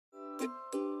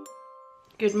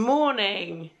Good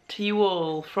morning to you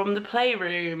all from the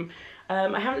playroom.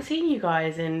 I haven't seen you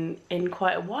guys in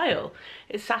quite a while.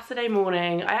 It's Saturday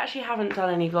morning. I actually haven't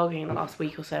done any vlogging in the last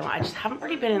week or so. I just haven't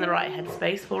really been in the right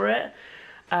headspace for it.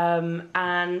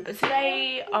 But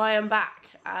today I am back,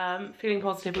 feeling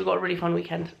positive. We've got a really fun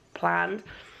weekend planned.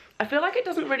 I feel like it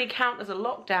doesn't really count as a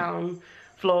lockdown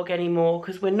vlog anymore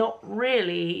because we're not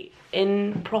really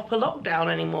in proper lockdown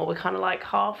anymore. We're kind of like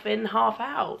half in, half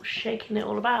out, shaking it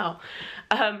all about.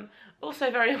 Also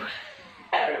very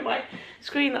aware in my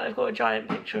screen that I've got a giant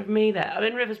picture of me there. I'm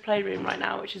in River's playroom right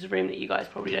now, which is a room that you guys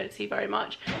probably don't see very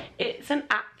much. It's an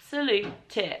absolute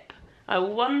tip. I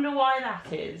wonder why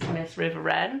that is, Miss River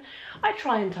Wren. I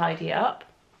try and tidy up,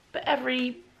 but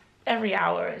every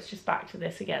hour it's just back to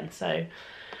this again, so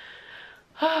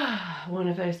one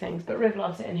of those things. But Riv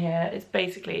loves it in here. It's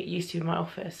basically, it used to be my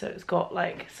office, so it's got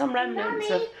like some remnants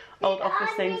of old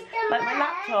office things, like my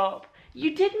laptop.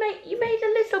 You made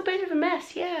a little bit of a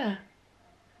mess, yeah.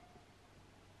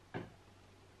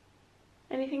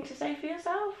 Anything to say for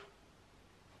yourself?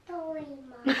 Sorry,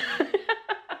 Mum.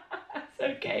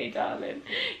 It's okay, darling.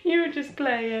 You were just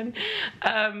playing.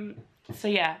 So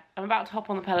yeah, I'm about to hop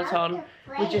on the Peloton.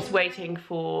 We're just waiting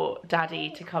for Daddy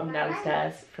to come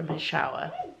downstairs from his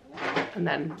shower, and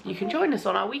then you can join us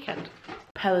on our weekend.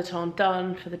 Peloton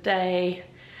done for the day.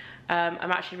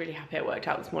 I'm actually really happy it worked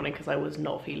out this morning because I was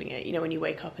not feeling it. You know when you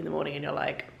wake up in the morning and you're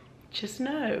like, just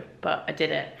no, but I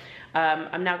did it.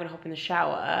 I'm now gonna hop in the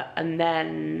shower, and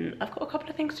then I've got a couple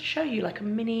of things to show you, like a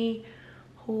mini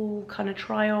haul kind of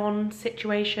try on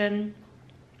situation.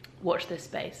 Watch this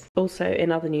space. Also,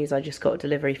 in other news, I just got a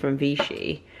delivery from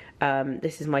Vichy.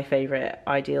 This is my favourite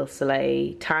Ideal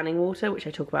Soleil tanning water, which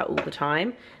I talk about all the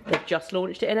time. They've just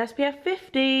launched it in SPF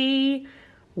 50.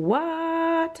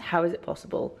 What? How is it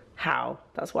possible? How?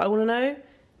 That's what I want to know.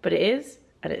 But it is,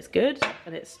 and it's good,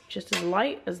 and it's just as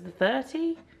light as the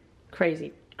 30.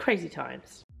 Crazy, crazy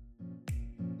times.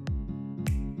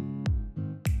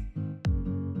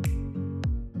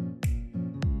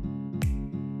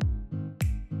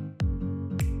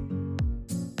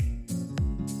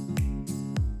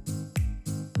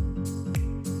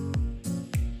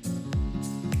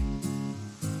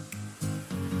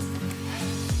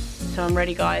 So I'm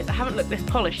ready, guys. I haven't looked this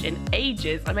polished in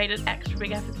ages. I made an extra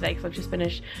big effort today because I've just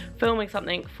finished filming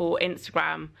something for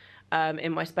Instagram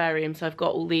in my spare room. So I've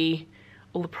got all the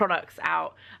products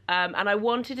out, and I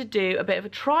wanted to do a bit of a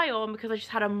try on because I just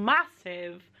had a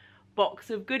massive box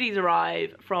of goodies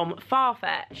arrive from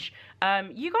Farfetch.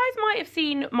 You guys might have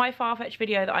seen my Farfetch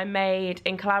video that I made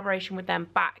in collaboration with them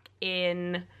back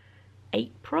in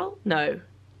April?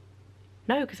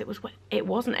 No, because it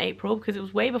wasn't April, because it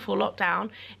was way before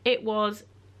lockdown. It was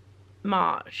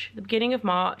March, the beginning of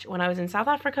March, when I was in South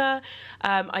Africa.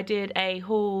 I did a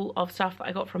haul of stuff that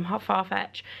I got from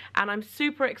Farfetch, and I'm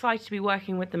super excited to be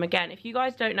working with them again. If you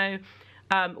guys don't know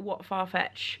what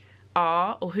Farfetch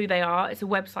are or who they are, it's a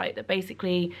website that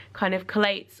basically kind of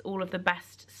collates all of the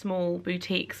best small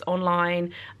boutiques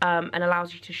online, and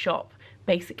allows you to shop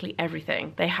basically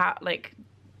everything. They have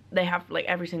like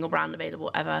every single brand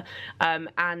available ever,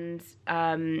 and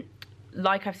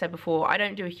like I've said before, I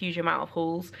don't do a huge amount of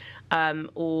hauls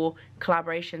or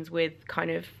collaborations with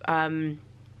kind of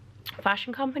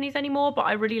fashion companies anymore, but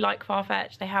I really like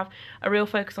Farfetch. They have a real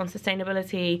focus on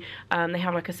sustainability. They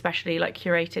have like a specially like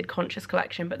curated conscious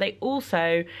collection, but they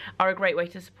also are a great way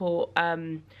to support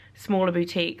smaller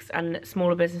boutiques and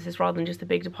smaller businesses rather than just the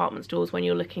big department stores when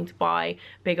you're looking to buy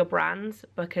bigger brands,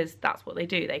 because that's what they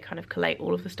do. They kind of collate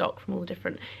all of the stock from all the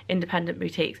different independent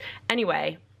boutiques.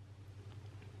 Anyway,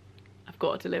 I've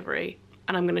got a delivery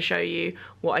and I'm going to show you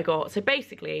what I got. So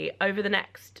basically, over the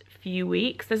next few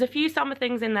weeks, there's a few summer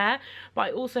things in there, but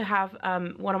I also have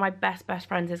one of my best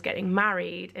friends is getting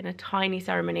married in a tiny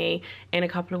ceremony in a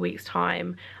couple of weeks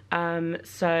time,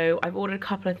 so I've ordered a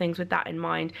couple of things with that in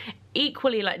mind.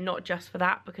 Equally, like, not just for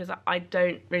that, because I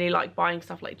don't really like buying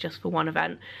stuff like just for one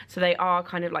event, so they are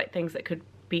kind of like things that could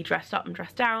be dressed up and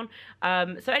dressed down.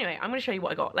 So anyway, I'm going to show you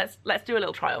what I got. Let's do a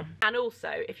little trial. And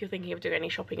also, if you're thinking of doing any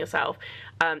shopping yourself,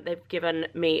 they've given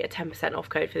me a 10% off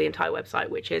code for the entire website,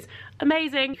 which is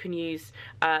amazing. You can use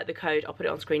the code, I'll put it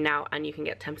on screen now, and you can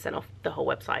get 10% off the whole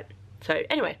website. So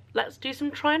anyway, let's do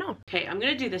some trying on. Okay, I'm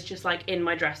going to do this just like in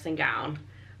my dressing gown,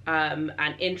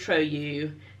 and intro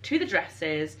you to the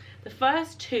dresses. The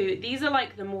first two, these are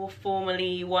like the more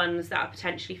formally ones that are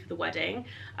potentially for the wedding,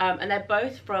 and they're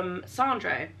both from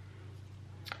Sandro,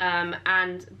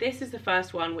 and this is the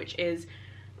first one, which is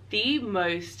the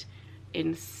most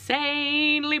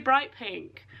insanely bright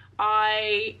pink.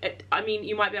 I mean,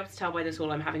 you might be able to tell by this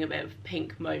haul I'm having a bit of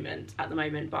pink moment at the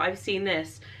moment, but I've seen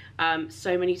this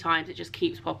so many times. It just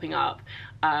keeps popping up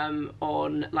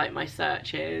on like my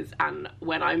searches, and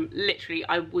when I'm literally,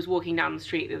 I was walking down the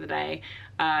street the other day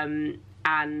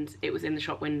and it was in the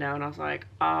shop window and I was like,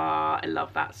 ah, I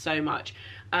love that so much.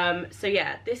 So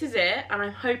yeah, this is it, and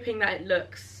I'm hoping that it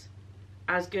looks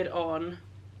as good on,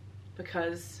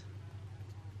 because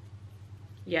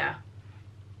yeah,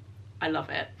 I love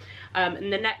it.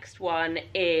 And the next one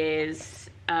is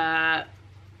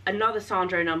another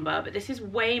Sandro number, but this is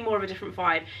way more of a different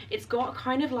vibe. It's got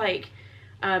kind of like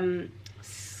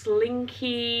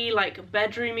slinky, like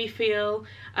bedroomy feel.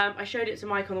 I showed it to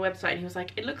Mike on the website and he was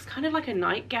like, it looks kind of like a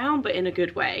nightgown, but in a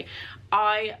good way.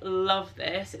 I love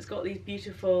this. It's got these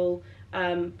beautiful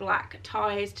black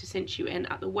ties to cinch you in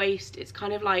at the waist. It's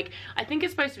kind of like, I think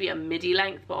it's supposed to be a midi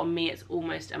length, but on me it's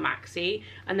almost a maxi.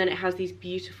 And then it has these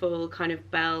beautiful kind of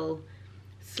bell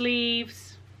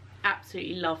sleeves.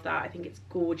 Absolutely love that. I think it's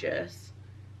gorgeous.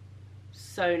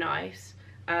 So nice.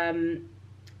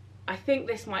 I think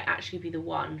this might actually be the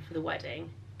one for the wedding.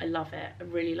 I love it. I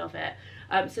really love it.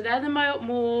 So they're the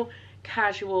more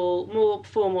casual, more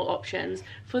formal options.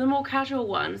 For the more casual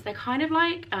ones, they're kind of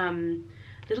like a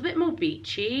little bit more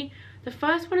beachy. The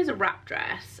first one is a wrap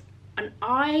dress, and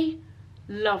I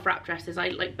love wrap dresses. I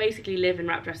like basically live in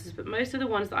wrap dresses, but most of the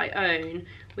ones that I own,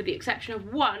 with the exception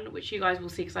of one, which you guys will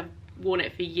see because I've worn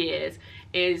it for years,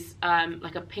 is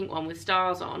like a pink one with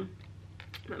stars on.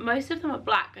 But most of them are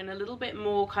black and a little bit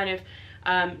more kind of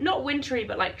not wintry,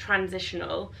 but like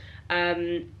transitional.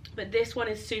 But this one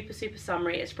is super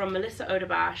summery. It's from Melissa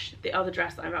Oderbash. The other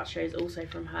dress that I'm about to show is also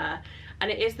from her,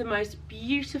 and it is the most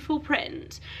beautiful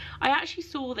print. I actually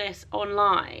saw this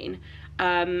online,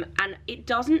 and it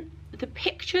doesn't, the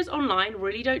pictures online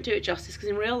really don't do it justice, because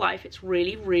in real life it's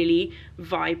really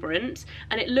vibrant,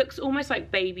 and it looks almost like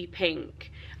baby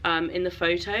pink in the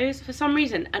photos for some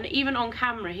reason. And even on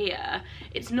camera here,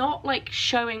 it's not like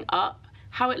showing up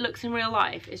how it looks in real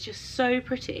life. It's just so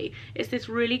pretty. It's this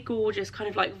really gorgeous kind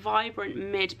of like vibrant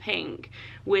mid pink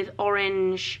with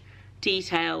orange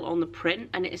detail on the print,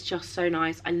 and it's just so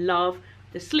nice. I love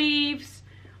the sleeves.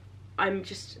 I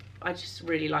just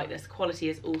really like this. Quality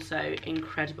is also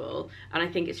incredible, and I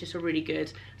think it's just a really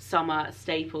good summer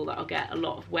staple that I'll get a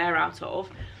lot of wear out of.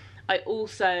 I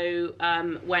also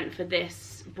went for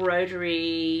this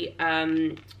broderie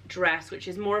dress, which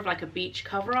is more of like a beach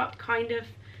cover-up kind of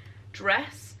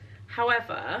dress.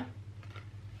 However,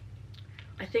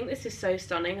 I think this is so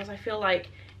stunning, as I feel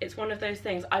like it's one of those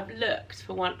things. I've looked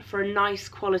for a nice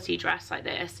quality dress like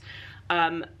this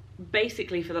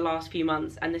basically for the last few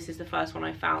months, and this is the first one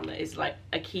I found that is like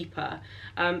a keeper,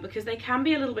 because they can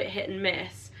be a little bit hit and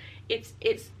miss. It's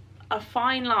a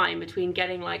fine line between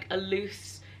getting like a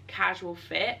loose casual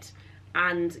fit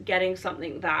and getting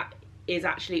something that is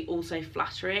actually also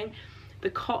flattering. The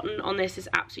cotton on this is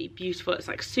absolutely beautiful. It's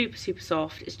like super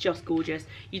soft. It's just gorgeous.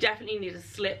 You definitely need a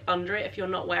slip under it if you're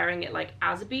not wearing it like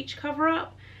as a beach cover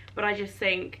up, but I just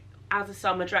think as a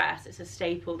summer dress, it's a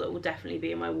staple that will definitely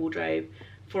be in my wardrobe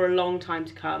for a long time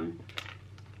to come.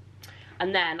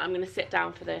 And then I'm going to sit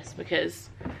down for this because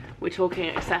we're talking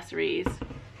accessories.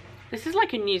 This is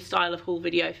like a new style of haul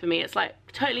video for me. It's like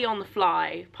totally on the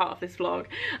fly part of this vlog.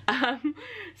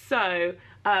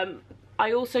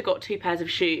 I also got 2 pairs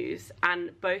of shoes, and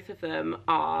both of them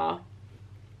are,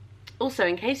 also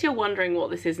in case you're wondering what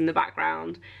this is in the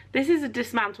background, this is a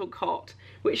dismantled cot,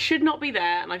 which should not be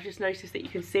there, and I've just noticed that you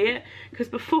can see it, because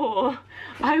before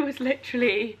I was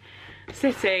literally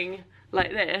sitting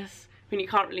like this, when you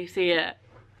can't really see it.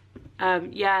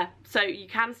 Yeah, so you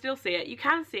can still see it. You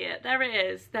can see it. There it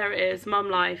is. There it is.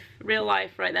 Mum life. Real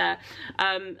life right there.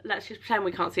 Let's just pretend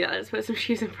we can't see that. Let's put some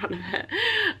shoes in front of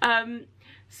it.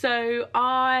 So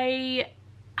I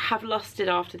have lusted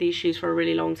after these shoes for a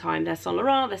really long time. They're Saint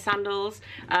Laurent, they're sandals.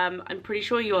 I'm pretty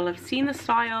sure you all have seen the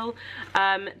style.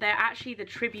 They're actually the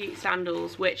tribute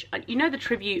sandals, which, you know, the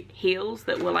tribute heels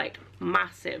that were like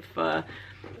massive for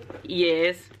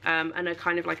years, and are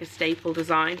kind of like a staple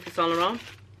design for Saint Laurent.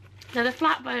 They're the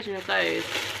flat version of those,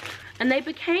 and they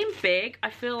became big, I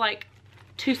feel like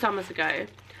 2 summers ago.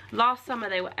 Last summer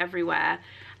they were everywhere,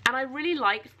 and I really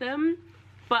liked them,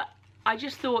 but I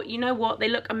just thought, you know what, they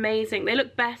look amazing. They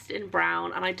look best in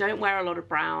brown, and I don't wear a lot of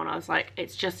brown. I was like,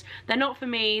 it's just, they're not for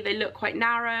me. They look quite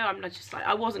narrow. I'm just like,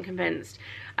 I wasn't convinced.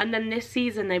 And then this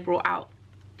season they brought out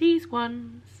these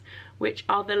ones, which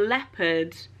are the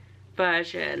leopard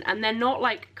version, and they're not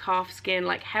like calf skin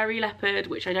like hairy leopard,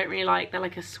 which I don't really like. They're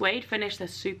like a suede finish. They're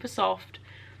super soft.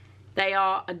 They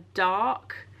are a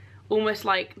dark, almost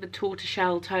like the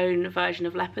tortoiseshell tone version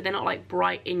of leopard. They're not like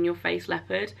bright in your face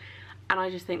leopard, and I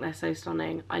just think they're so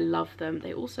stunning. I love them.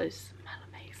 They also smell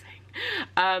amazing.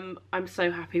 I'm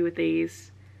so happy with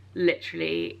these.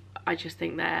 Literally, I just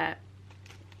think they're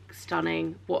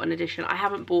stunning. What an addition. I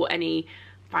haven't bought any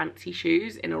fancy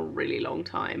shoes in a really long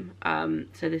time,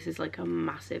 so this is like a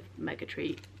massive mega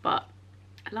treat, but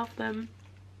I love them.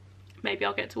 Maybe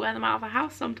I'll get to wear them out of the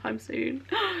house sometime soon.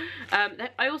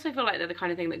 I also feel like they're the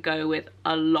kind of thing that go with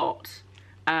a lot.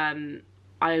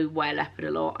 I wear leopard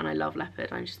a lot and I love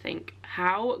leopard. I just think,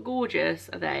 how gorgeous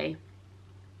are they?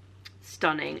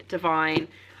 Stunning, divine.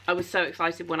 I was so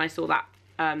excited when I saw that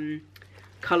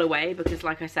colorway, because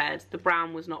like I said, the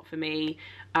brown was not for me,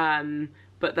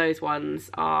 but those ones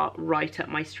are right up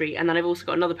my street. And then I've also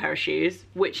got another pair of shoes,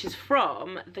 which is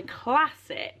from the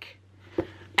classic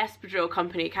espadrille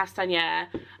company, Castanier.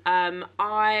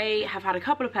 I have had a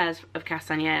couple of pairs of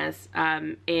Castaniers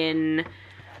in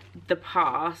the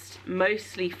past,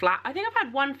 mostly flat. I think I've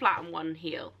had one flat and one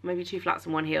heel, maybe two flats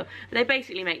and one heel. They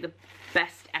basically make the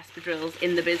best espadrilles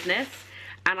in the business,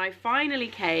 and I finally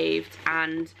caved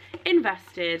and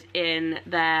invested in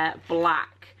their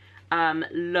black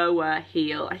lower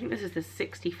heel. I think this is the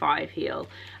 65 heel.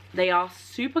 They are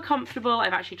super comfortable.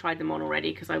 I've actually tried them on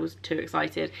already because I was too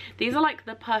excited. These are like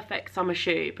the perfect summer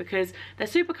shoe because they're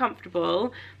super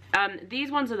comfortable.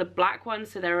 These ones are the black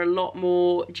ones, so they're a lot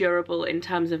more durable in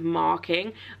terms of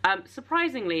marking.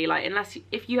 Surprisingly, like,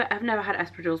 if you have never had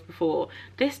espadrilles before,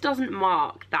 this doesn't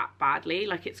mark that badly.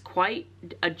 Like, it's quite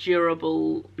a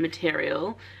durable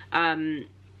material. They're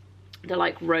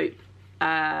like rope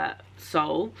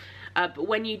sole. But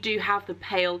when you do have the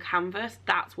pale canvas,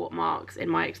 that's what marks in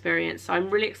my experience. So I'm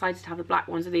really excited to have the black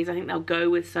ones of these. I think they'll go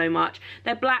with so much.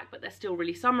 They're black, but they're still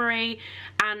really summery,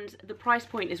 and the price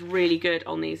point is really good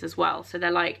on these as well. So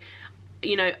they're like,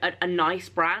 you know, a nice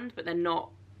brand, but they're not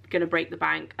gonna break the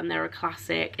bank, and they're a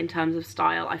classic in terms of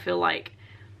style. I feel like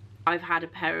I've had a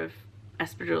pair of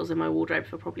espadrilles in my wardrobe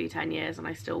for probably 10 years and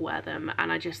I still wear them,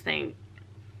 and I just think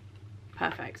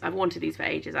perfect. I've wanted these for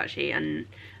ages actually, and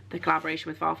the collaboration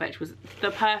with Farfetch was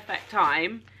the perfect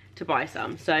time to buy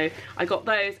some. So I got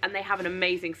those, and they have an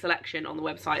amazing selection on the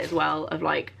website as well of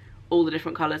like all the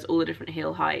different colors, all the different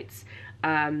heel heights.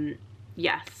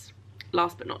 Yes,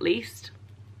 last but not least,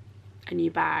 a new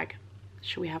bag.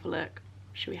 Should we have a look?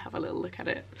 Should we have a little look at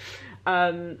it?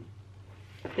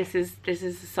 This is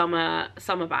a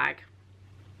summer bag.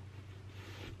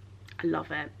 I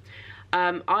love it.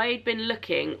 I'd been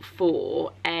looking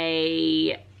for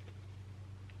a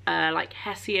like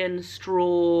Hessian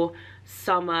straw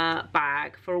summer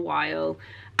bag for a while,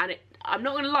 and I'm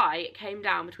not gonna lie, it came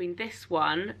down between this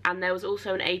one and there was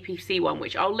also an APC one,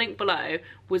 which I'll link below,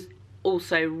 was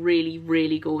also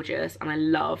really gorgeous and I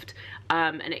loved,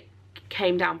 and it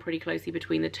came down pretty closely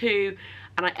between the two,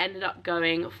 and I ended up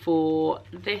going for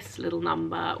this little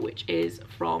number, which is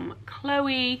from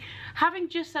Chloe. Having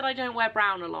just said I don't wear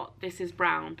brown a lot, this is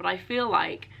brown, but I feel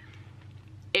like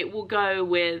it will go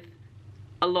with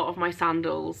a lot of my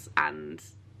sandals, and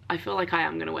I feel like I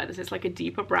am gonna wear this. It's like a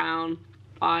deeper brown.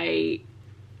 I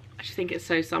just think it's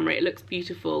so summery. It looks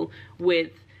beautiful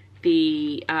with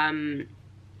the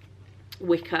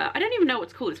wicker. I don't even know what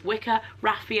to call this. Wicker,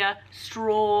 raffia,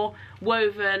 straw,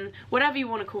 woven, whatever you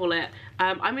want to call it.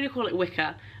 I'm gonna call it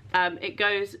wicker. It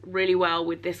goes really well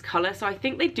with this color, so I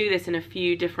think they do this in a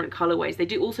few different colorways. They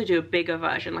do also do a bigger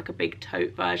version, like a big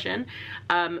tote version,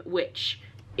 which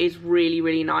is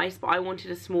really nice, but I wanted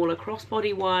a smaller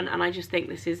crossbody one, and I just think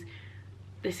this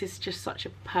is just such a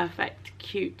perfect,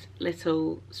 cute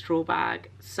little straw bag.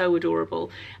 So adorable.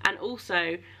 And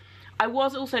also, I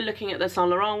was also looking at the Saint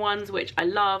Laurent ones, which I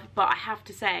love, but I have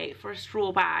to say, for a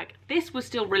straw bag, this was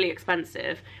still really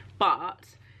expensive,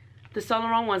 but the Saint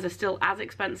Laurent ones are still as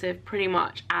expensive pretty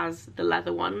much as the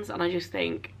leather ones, and I just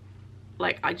think,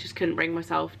 like, I just couldn't bring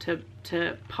myself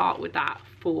to part with that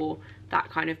for that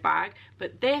kind of bag.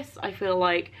 But this, I feel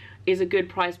like, is a good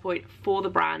price point for the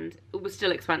brand. It was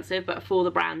still expensive, but for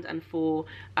the brand and for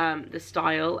the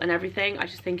style and everything, I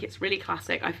just think it's really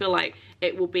classic. I feel like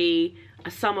it will be a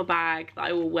summer bag that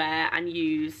I will wear and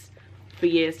use for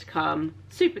years to come.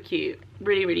 Super cute,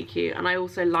 really cute. And I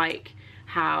also like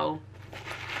how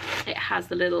it has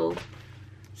the little,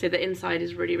 so the inside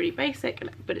is really basic,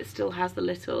 but it still has the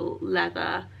little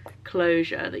leather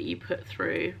closure that you put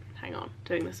through. Hang on,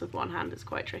 doing this with one hand is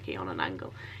quite tricky on an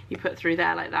angle. You put through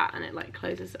there like that and it like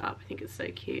closes it up. I think it's so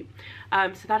cute.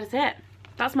 So that is it.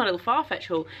 That's my little Farfetch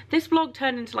haul. This vlog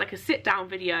turned into like a sit down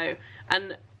video,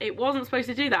 and it wasn't supposed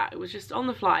to do that. It was just on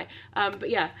the fly. But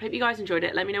yeah, hope you guys enjoyed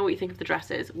it. Let me know what you think of the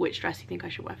dresses, which dress you think I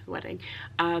should wear for the wedding.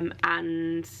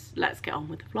 And let's get on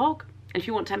with the vlog. And if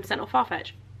you want 10% off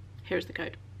Farfetch, here's the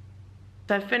code.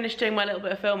 So I've finished doing my little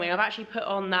bit of filming. I've actually put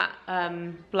on that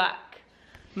black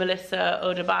Melissa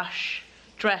Odebash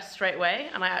dress straight away,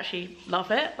 and I actually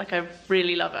love it. Like, I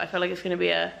really love it. I feel like it's gonna be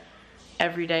a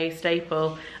everyday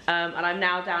staple. And I'm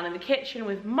now down in the kitchen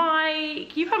with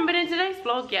Mike. You haven't been in today's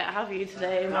vlog yet, have you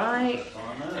today, Mike?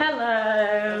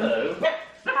 Hello. Hello.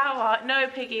 How are, no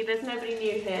Piggy, there's nobody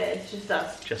new here, it's just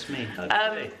us. Just me.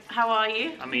 How are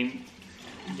you? I mean,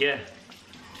 yeah,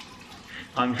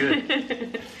 I'm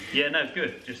good. Yeah, no,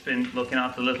 good. Just been looking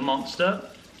after the little monster.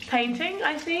 Painting,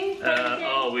 I see.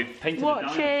 Oh, we've painted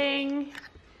watching.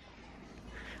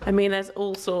 I mean, there's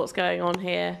all sorts going on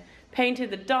here.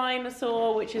 Painted the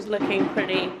dinosaur, which is looking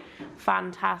pretty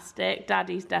fantastic.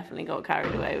 Daddy's definitely got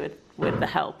carried away with the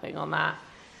helping on that.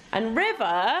 And River,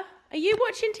 are you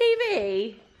watching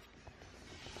TV?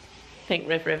 I think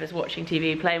River's watching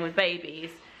TV, playing with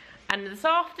babies. And this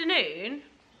afternoon,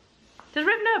 does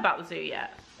Riv know about the zoo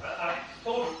yet? I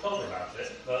told about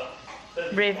it, but...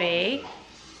 Rivy,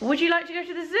 would you like to go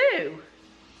to the zoo?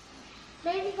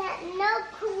 Maybe that's no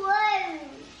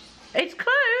clothes. It's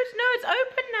closed? No, it's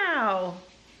open now.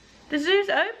 The zoo's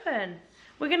open.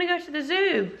 We're gonna go to the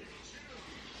zoo.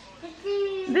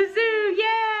 The zoo,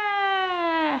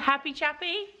 yeah! Happy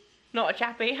chappy? Not a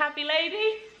chappy, happy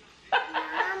lady?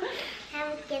 Mom,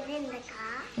 can we get in the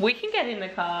car? We can get in the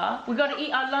car. We've got to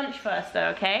eat our lunch first though,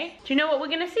 okay? Do you know what we're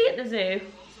gonna see at the zoo?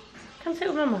 Come sit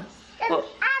with Mama. Some What?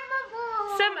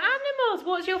 animals. Some animals.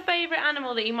 What's your favourite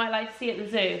animal that you might like to see at the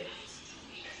zoo?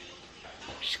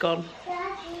 She's gone.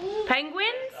 Daddy. Penguins?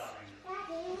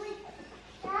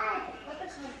 Dad, what are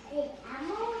big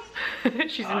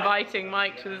animals? She's inviting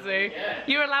Mike to the zoo.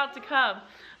 You're allowed to come.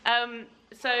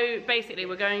 So basically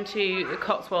we're going to the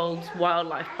Cotswolds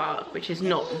Wildlife Park, which is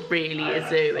not really a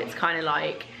zoo. It's kind of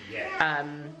like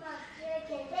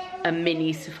a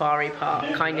mini safari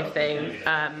park kind of thing.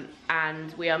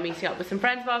 And we are meeting up with some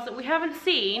friends of ours that we haven't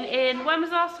seen in, when was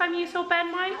the last time you saw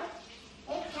Ben, Mike?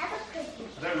 I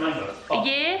don't remember. A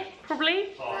year,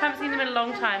 probably? Haven't seen them in a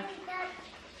long time.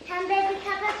 Can Baby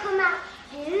Kappa come out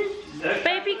too?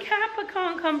 Baby Kappa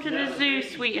can't come to the zoo,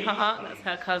 sweetheart. That's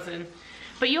her cousin.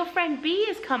 But your friend Bee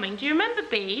is coming. Do you remember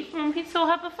Bee from when we saw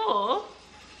her before?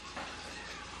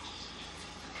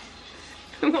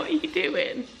 What are you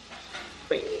doing?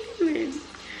 What are you doing?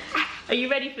 Are you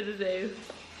ready for the zoo?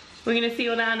 We're going to see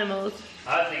all the animals.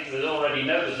 I think there's already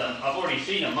I've already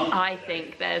seen a monkey. I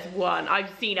think there's one.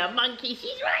 I've seen a monkey.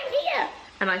 She's right here.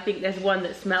 And I think there's one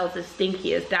that smells as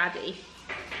stinky as Daddy.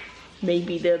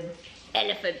 Maybe the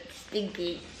elephant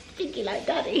stinky like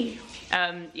Daddy.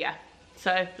 Yeah.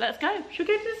 So let's go. Should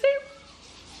we go to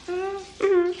the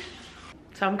zoo?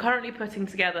 So I'm currently putting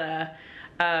together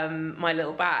my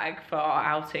little bag for our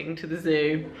outing to the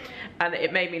zoo, and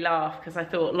it made me laugh because I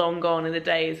thought long gone are the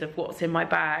days of what's in my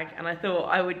bag, and I thought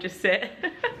I would just sit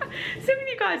with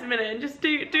you guys a minute and just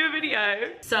do a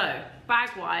video. So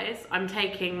bag wise, I'm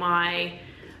taking my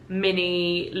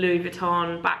mini Louis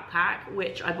Vuitton backpack,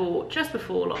 which I bought just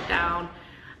before lockdown,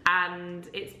 and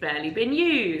it's barely been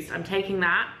used. I'm taking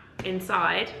that.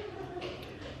 Inside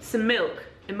some milk,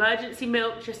 emergency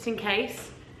milk, just in case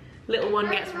little one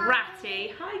gets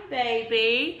ratty. Hi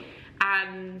baby.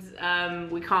 And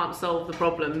we can't solve the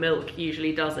problem, milk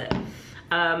usually does it.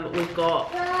 We've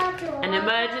got an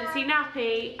emergency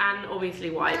nappy and obviously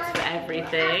wipes for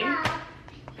everything.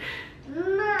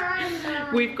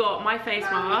 We've got my face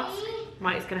mask.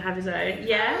 Mike's gonna have his own.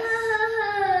 Yes?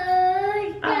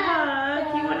 A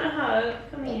hug. You want a hug?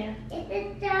 Come here. It's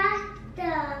a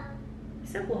disaster.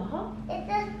 It's a what? It's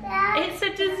a disaster. It's a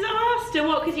disaster.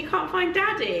 What? Because you can't find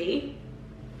Daddy?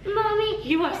 Mommy,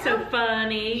 You are so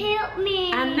funny. help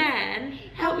me. And then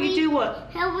help you do what?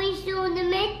 Help me solve the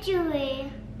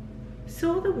mystery.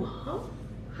 Solve the what?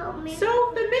 Help me.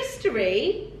 Solve the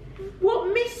mystery?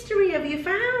 What mystery have you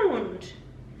found?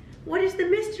 What is the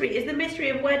mystery? Is the mystery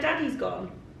of where Daddy's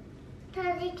gone?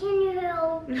 Daddy, can you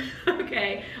help?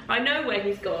 Okay, I know where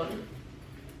he's gone.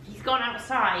 He's gone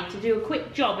outside to do a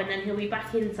quick job and then he'll be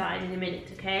back inside in a minute,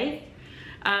 okay?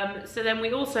 So then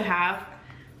we also have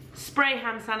spray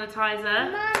hand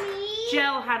sanitizer, Mommy.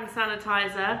 gel hand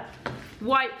sanitizer,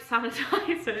 wipe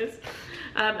sanitizers,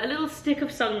 a little stick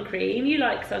of sun cream. You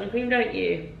like sun cream, don't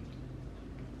you?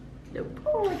 Nope.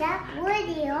 Oh, that's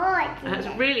really hot. That's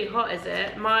really hot, is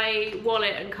it? My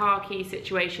wallet and car key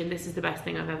situation, this is the best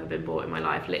thing I've ever been bought in my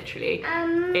life, literally.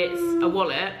 It's a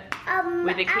wallet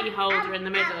with a key holder in the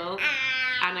middle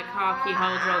and a car key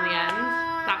holder on the end.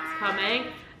 That's coming.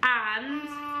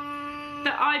 And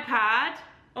the iPad,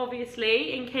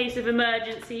 obviously, in case of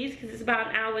emergencies, because it's about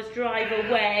an hour's drive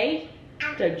away.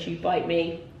 Don't you bite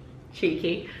me,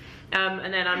 cheeky.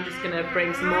 And then I'm just gonna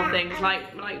bring some more things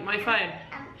like my phone.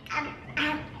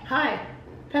 Hi,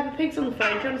 Peppa Pig's on the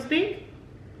phone. Do you want to speak?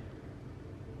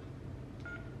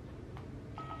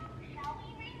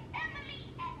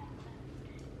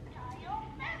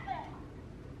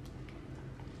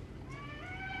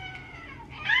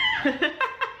 Did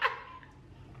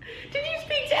you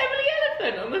speak to Emily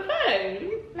Elephant on the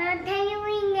phone? Mom, can you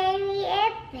ring Emily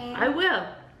Elephant? I will.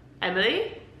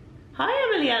 Emily? Hi,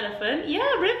 Emily Elephant.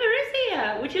 Yeah, River is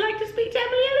here. Would you like to speak to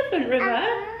Emily Elephant,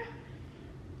 River?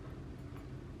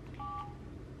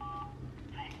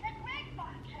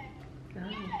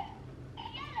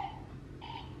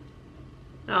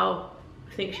 Oh,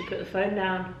 I think she put the phone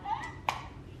down.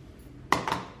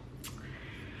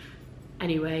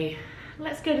 Anyway,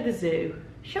 let's go to the zoo.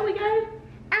 Shall we go?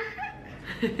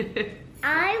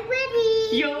 I'm ready.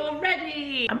 You're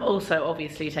ready. I'm also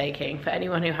obviously taking, for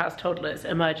anyone who has toddlers,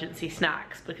 emergency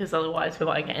snacks, because otherwise we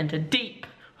might get into deep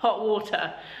hot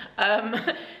water.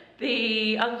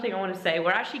 The other thing I want to say,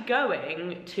 we're actually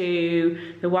going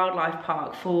to the wildlife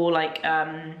park for like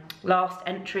last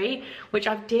entry, which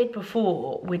I did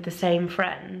before with the same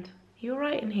friend. You're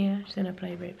right in here, she's in a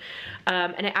playroom.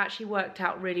 And it actually worked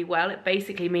out really well. It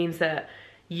basically means that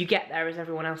you get there as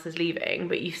everyone else is leaving,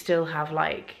 but you still have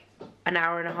like an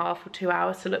hour and a half or 2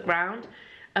 hours to look round.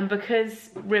 And because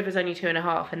River's only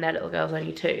 2.5 and their little girl's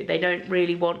only 2, they don't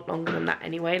really want longer than that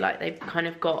anyway. Like they've kind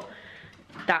of got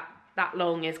that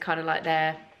long is kind of like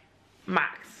their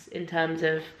max in terms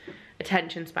of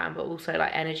attention span, but also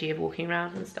like energy of walking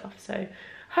around and stuff. So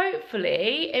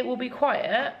hopefully it will be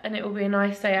quiet and it will be a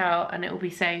nice day out and it will be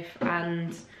safe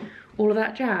and all of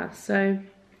that jazz. So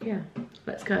yeah,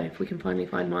 let's go if we can finally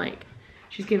find Mike.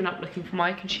 She's given up looking for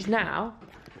Mike and she's now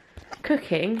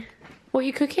cooking. What are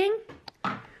you cooking?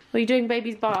 Or are you doing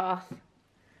baby's bath?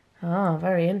 Ah,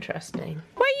 very interesting.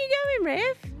 Where are you going,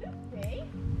 Riv?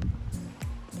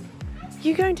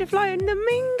 You going to fly on the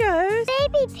Mingos?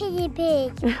 Baby piggy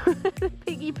pig. The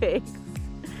piggy pigs.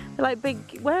 They're like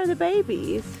big. Where are the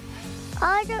babies?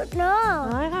 I don't know.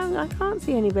 I can't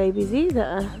see any babies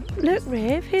either. Look,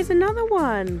 Riv, here's another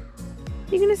one.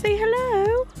 You gonna say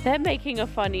hello? They're making a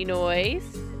funny noise.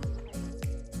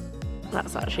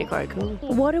 That's actually quite cool.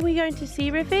 What are we going to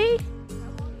see, Riffy?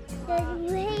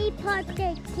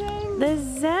 The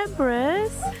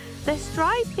zebras. They're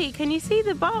stripy. Can you see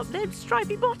the they're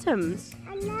stripy bottoms?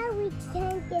 And now we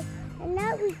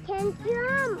can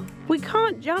jump. We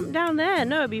can't jump down there.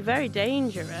 No, it'd be very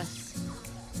dangerous.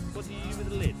 What do you use with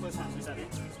the lid? What's happening with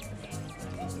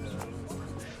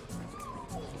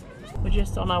that? We're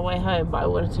just on our way home, but I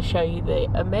wanted to show you the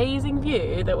amazing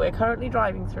view that we're currently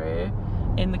driving through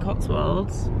in the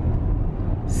Cotswolds.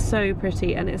 So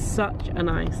pretty, and it's such a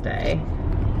nice day.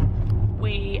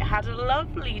 We had a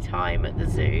lovely time at the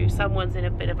zoo. Someone's in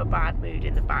a bit of a bad mood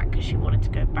in the back because she wanted to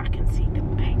go back and see the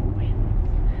penguins.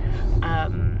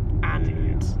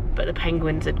 But the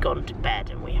penguins had gone to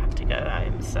bed and we had to go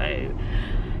home, so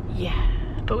yeah.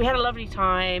 But we had a lovely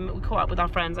time. We caught up with our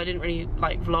friends. I didn't really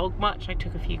like vlog much. I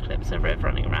took a few clips of Riv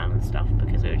running around and stuff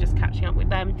because we were just catching up with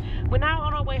them. We're now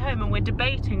on our way home and we're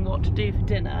debating what to do for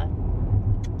dinner.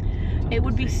 It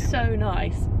would be so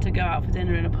nice to go out for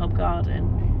dinner in a pub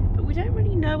garden, but we don't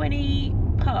really know any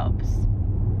pubs.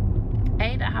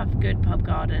 A, that have good pub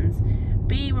gardens.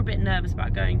 B, we're a bit nervous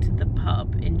about going to the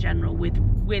pub in general. With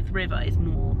River is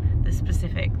more the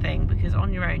specific thing, because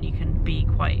on your own you can be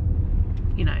quite,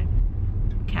 you know,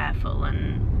 careful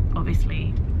and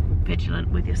obviously vigilant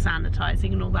with your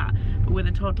sanitizing and all that. But with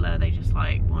a toddler, they just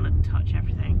like want to touch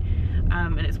everything.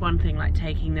 And it's one thing like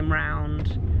taking them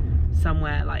round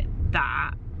somewhere like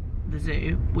that, the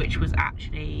zoo, which was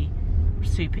actually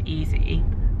super easy.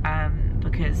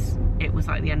 Because it was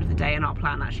like the end of the day and our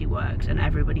plan actually worked and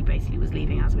everybody basically was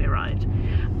leaving as we arrived.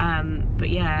 But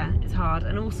yeah, it's hard.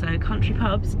 And also country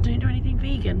pubs don't do anything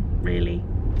vegan, really.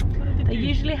 They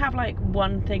usually have like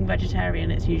one thing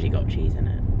vegetarian, it's usually got cheese in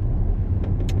it.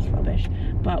 It's rubbish.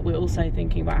 But we're also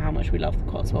thinking about how much we love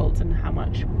the Cotswolds and how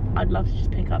much I'd love to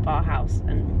just pick up our house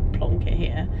and plonk it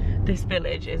here. This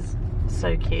village is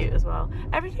so cute as well.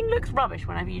 Everything looks rubbish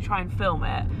whenever you try and film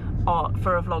it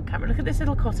for a vlog camera. Look at this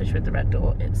little cottage with the red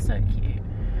door. It's so cute.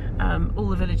 All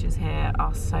the villages here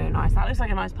are so nice. That looks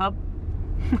like a nice pub.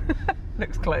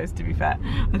 Looks closed, to be fair.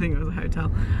 I think it was a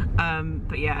hotel.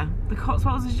 But yeah, the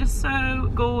Cotswolds is just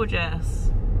so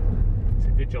gorgeous. It's a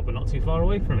good job we're not too far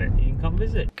away from it. You can come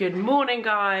visit. Good morning,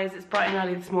 guys. It's bright and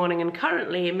early this morning, and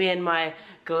currently me and my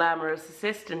glamorous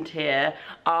assistant here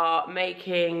are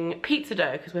making pizza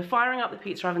dough because we're firing up the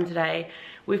pizza oven today.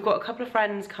 We've got a couple of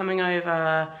friends coming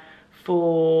over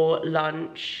for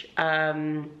lunch,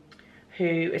 who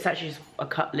it's actually just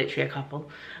literally a couple,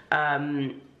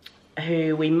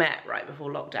 who we met right before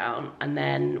lockdown, and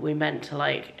then we meant to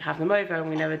like have them over and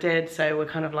we never did, so we're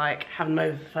kind of like having them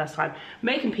over for the first time,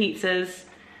 making pizzas.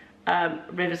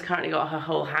 River's currently got her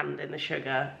whole hand in the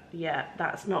sugar. Yeah,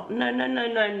 that's not, no.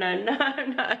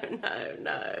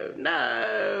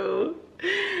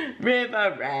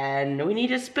 River Wren, we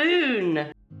need a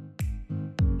spoon.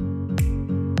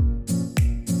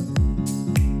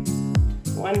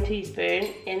 1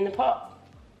 teaspoon in the pot.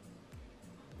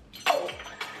 Oh.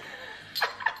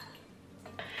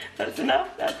 That's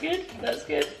enough, that's good, that's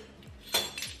good.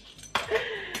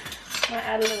 Might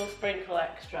add a little sprinkle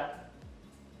extra.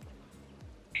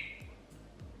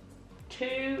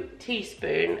 2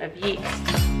 teaspoons of yeast.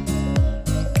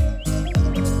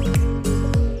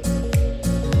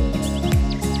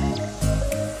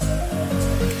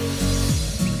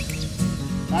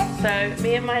 So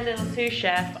me and my little sous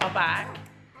chef are back.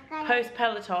 Post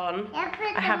Peloton. I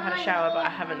have had a shower, but I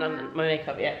haven't done my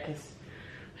makeup yet because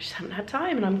I just haven't had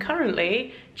time, and I'm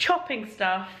currently chopping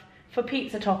stuff for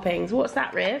pizza toppings. What's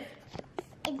that, Riv?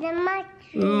 It's a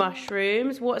mushroom.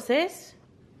 Mushrooms. What's this?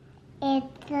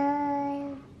 It's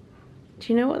a...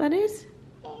 Do you know what that is?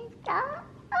 It's an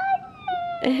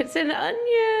onion. It's an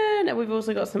onion. And we've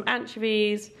also got some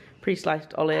anchovies,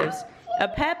 pre-sliced olives, a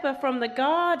pepper from the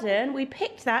garden. We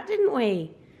picked that, didn't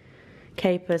we?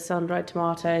 Capers, sun-dried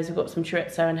tomatoes. We've got some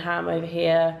chorizo and ham over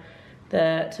here.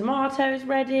 The tomatoes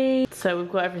ready. So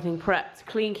we've got everything prepped.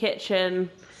 Clean kitchen.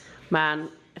 Man,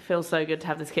 it feels so good to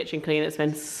have this kitchen clean. It's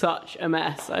been such a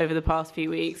mess over the past few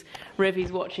weeks.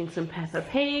 Rivy's watching some Peppa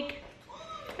Pig.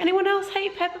 Anyone else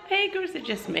hate Peppa Pig, or is it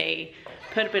just me?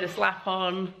 Put a bit of slap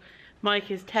on.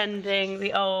 Mike is tending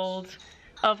the old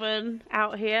oven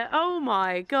out here. Oh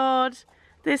my God,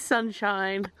 this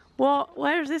sunshine. What?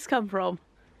 Where has this come from?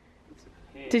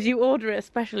 Did you order it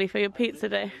especially for your pizza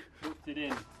day? Booked it in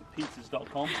to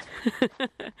pizzas.com.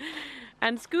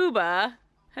 And Scuba,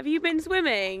 have you been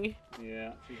swimming?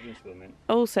 Yeah, she's been swimming.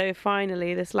 Also,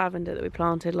 finally, this lavender that we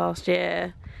planted last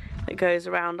year that goes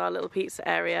around our little pizza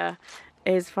area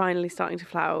is finally starting to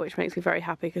flower, which makes me very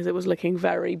happy because it was looking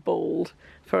very bald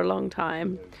for a long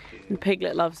time. And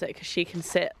Piglet loves it because she can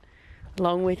sit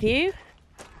along with you.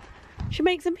 Should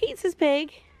make some pizzas,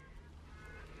 Pig.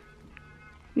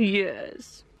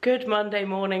 Yes. Good Monday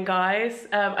morning, guys.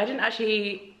 I didn't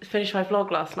actually finish my vlog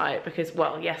last night because,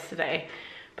 well, yesterday,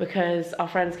 because our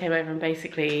friends came over and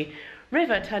basically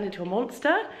River turned into a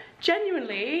monster.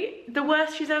 Genuinely, the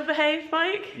worst she's ever behaved,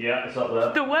 Mike. Yeah, it's up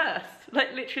there. The worst,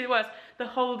 like literally the worst. The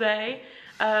whole day,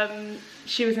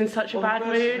 she was in such a bad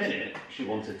mood. Minute, she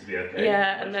wanted to be okay.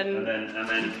 Yeah, and then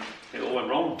it all went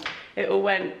wrong. It all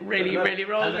went really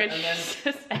wrong, and she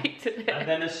just ate it. And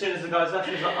then as soon as the guys left,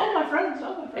 she was like, "Oh, my friends,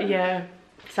 oh, my friends." Yeah,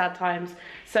 sad times.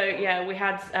 So yeah, we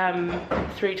had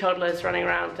 3 toddlers running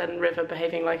around and River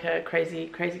behaving like a crazy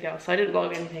girl. So I didn't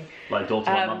vlog anything. Like daughter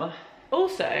and mother.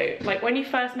 Also, like when you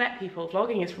first met people,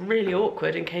 vlogging is really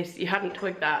awkward. In case you hadn't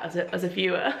twigged that as a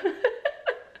viewer.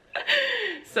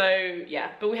 So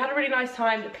yeah, but we had a really nice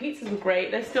time. The pizzas were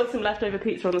great. There's still some leftover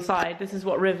pizza on the side. This is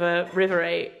what River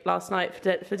ate last night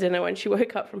for dinner when she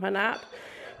woke up from her nap.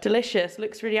 Delicious,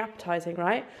 looks really appetizing,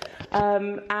 right?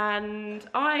 And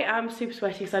I am super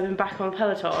sweaty because I've been back on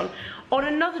Peloton. On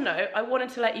another note, I wanted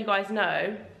to let you guys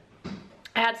know,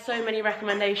 I had so many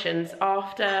recommendations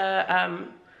after,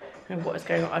 what is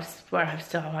going on? I swear I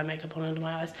still have my makeup on under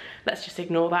my eyes. Let's just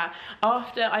ignore that.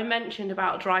 After I mentioned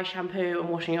about dry shampoo and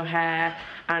washing your hair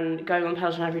and going on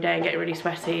Peloton every day and getting really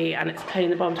sweaty and it's a pain in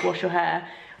the bum to wash your hair,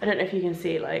 I don't know if you can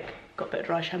see, like, got a bit of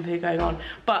dry shampoo going on.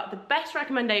 But the best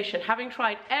recommendation, having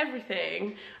tried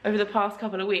everything over the past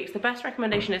couple of weeks, the best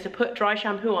recommendation is to put dry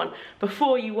shampoo on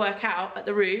before you work out at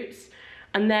the roots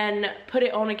and then put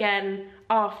it on again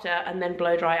after and then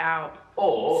blow dry out.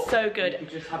 Or so good. you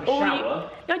just have a shower.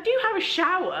 I do have a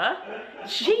shower.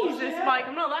 Jesus, Mike,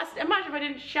 I'm not that. Imagine if I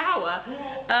didn't shower.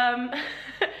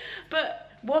 But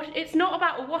it's not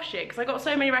about wash it because I got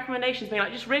so many recommendations being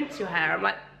like, just rinse your hair. I'm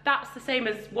like, that's the same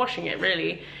as washing it,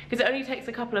 really, because it only takes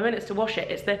a couple of minutes to wash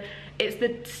it. It's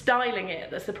the styling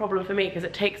it that's the problem for me because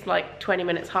it takes like 20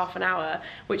 minutes, half an hour.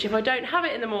 Which if I don't have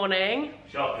it in the morning.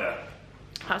 Shocker.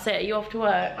 That's it. Are you off to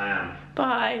work? I am.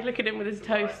 Bye. Look at him with his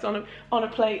toast on a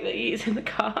plate that he eats in the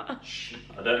car. Shh.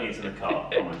 I don't eat in the car,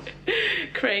 I promise.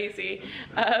 Crazy.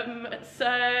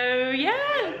 So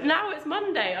yeah, now it's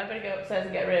Monday. I'm gonna go upstairs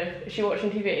and get Riv. Is she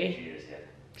watching TV? She is, yeah.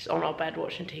 She's on our bed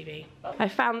watching TV. I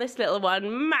found this little one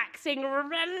relaxing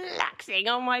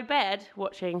on my bed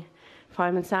watching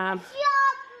Fireman Sam. Shark,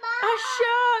 a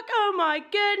shark! Oh my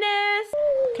goodness!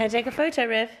 Can I take a photo,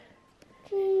 Riv?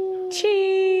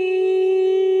 Cheese!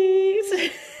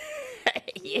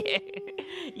 Yeah.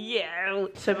 Yeah.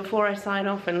 So before I sign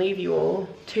off and leave you all,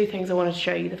 2 things I wanted to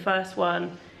show you. The first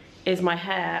one is my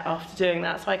hair after doing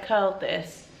that. So I curled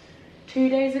this 2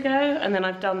 days ago, and then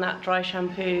I've done that dry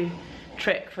shampoo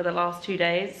trick for the last 2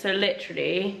 days. So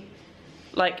literally,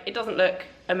 like, it doesn't look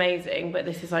amazing, but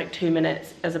this is like 2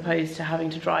 minutes as opposed to having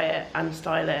to dry it and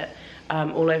style it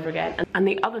all over again. And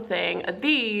the other thing are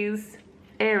these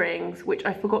earrings, which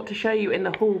I forgot to show you in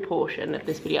the haul portion of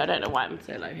this video. I don't know why I'm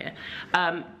so low here.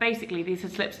 Basically, these are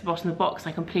slips at the bottom of the box.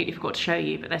 I completely forgot to show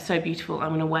you, but they're so beautiful.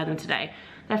 I'm gonna wear them today.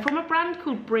 They're from a brand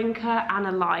called Brinker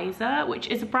Analyzer, which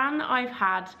is a brand that I've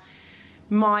had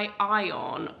my eye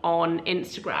on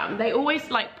Instagram. They always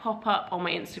like pop up on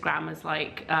my Instagram as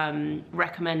like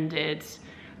recommended,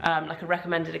 like a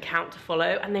recommended account to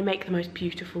follow, and they make the most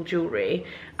beautiful jewelry.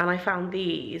 And I found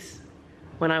these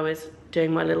when I was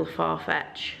doing my little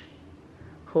Farfetch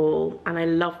haul, and I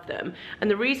love them.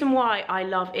 And the reason why I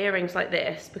love earrings like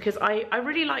this, because I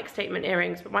really like statement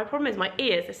earrings, but my problem is my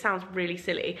ears, this sounds really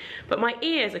silly, but my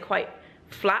ears are quite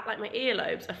flat, like my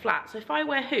earlobes are flat. So if I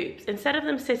wear hoops, instead of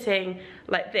them sitting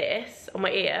like this on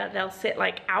my ear, they'll sit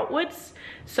like outwards.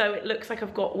 So it looks like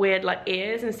I've got weird like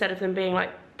ears instead of them being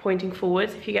like pointing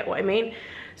forwards, if you get what I mean.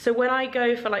 So when I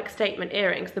go for like statement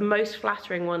earrings, the most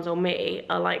flattering ones on me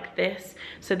are like this.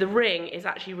 So the ring is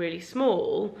actually really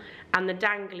small and the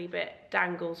dangly bit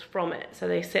dangles from it. So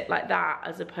they sit like that,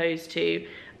 as opposed to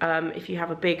if you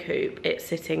have a big hoop, it's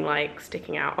sitting like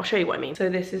sticking out. I'll show you what I mean. So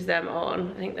this is them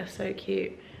on. I think they're so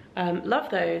cute.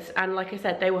 Love those. And like I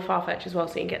said, they were Farfetch as well,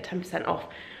 so you can get 10% off.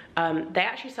 They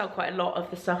actually sell quite a lot of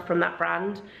the stuff from that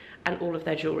brand, and all of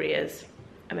their jewelry is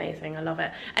amazing. I love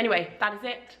it. Anyway, that is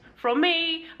it from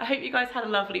me. I hope you guys had a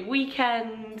lovely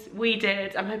weekend. We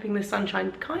did. I'm hoping the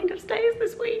sunshine kind of stays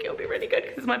this week. It'll be really good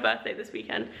because it's my birthday this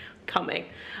weekend coming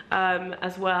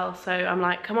as well. So I'm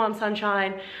like, come on,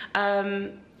 sunshine.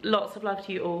 Lots of love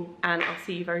to you all, and I'll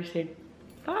see you very soon.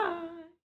 Bye.